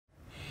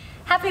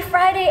Happy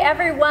Friday,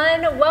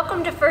 everyone.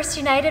 Welcome to First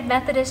United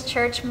Methodist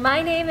Church.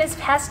 My name is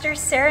Pastor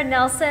Sarah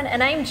Nelson,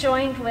 and I'm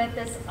joined with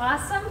this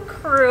awesome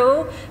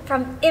crew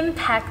from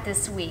Impact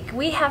this week.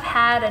 We have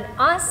had an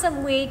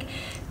awesome week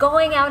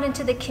going out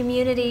into the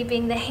community,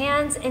 being the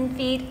hands and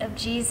feet of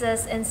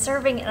Jesus and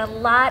serving in a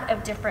lot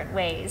of different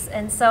ways.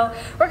 And so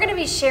we're going to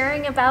be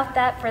sharing about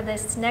that for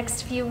this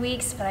next few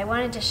weeks, but I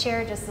wanted to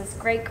share just this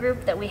great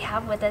group that we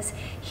have with us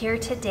here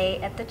today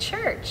at the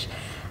church.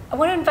 I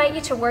want to invite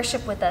you to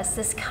worship with us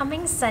this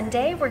coming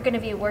Sunday. We're going to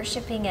be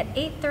worshiping at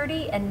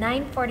 8:30 and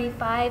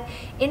 9:45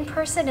 in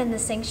person in the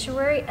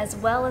sanctuary as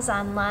well as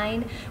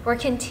online. We're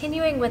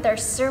continuing with our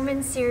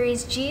sermon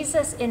series,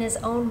 Jesus in His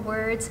Own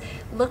Words,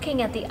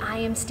 looking at the I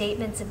am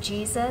statements of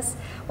Jesus.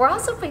 We're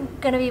also going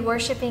to be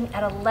worshiping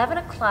at 11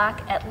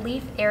 o'clock at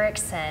Leif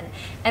Erikson.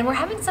 And we're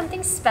having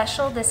something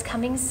special this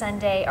coming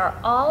Sunday, our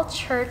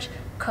all-church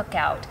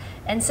cookout.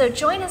 And so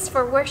join us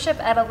for worship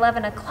at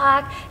 11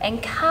 o'clock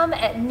and come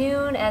at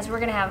noon as we're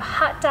going to have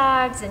hot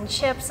dogs and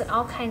chips and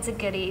all kinds of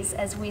goodies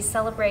as we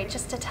celebrate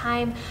just a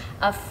time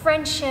of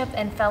friendship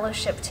and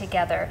fellowship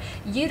together.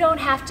 You don't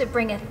have to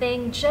bring a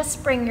thing,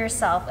 just bring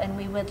yourself, and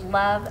we would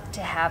love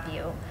to have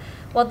you.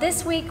 Well,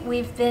 this week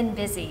we've been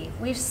busy.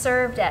 We've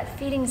served at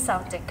Feeding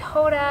South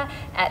Dakota,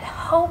 at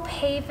Hope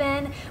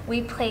Haven.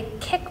 We played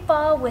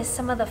kickball with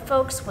some of the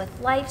folks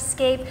with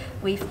Lifescape.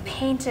 We've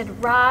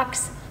painted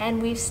rocks,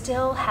 and we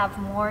still have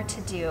more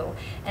to do.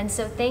 And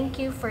so thank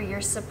you for your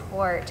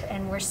support,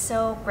 and we're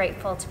so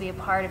grateful to be a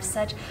part of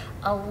such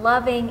a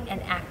loving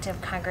and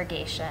active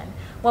congregation.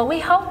 Well,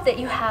 we hope that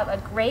you have a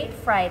great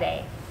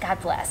Friday.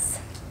 God bless.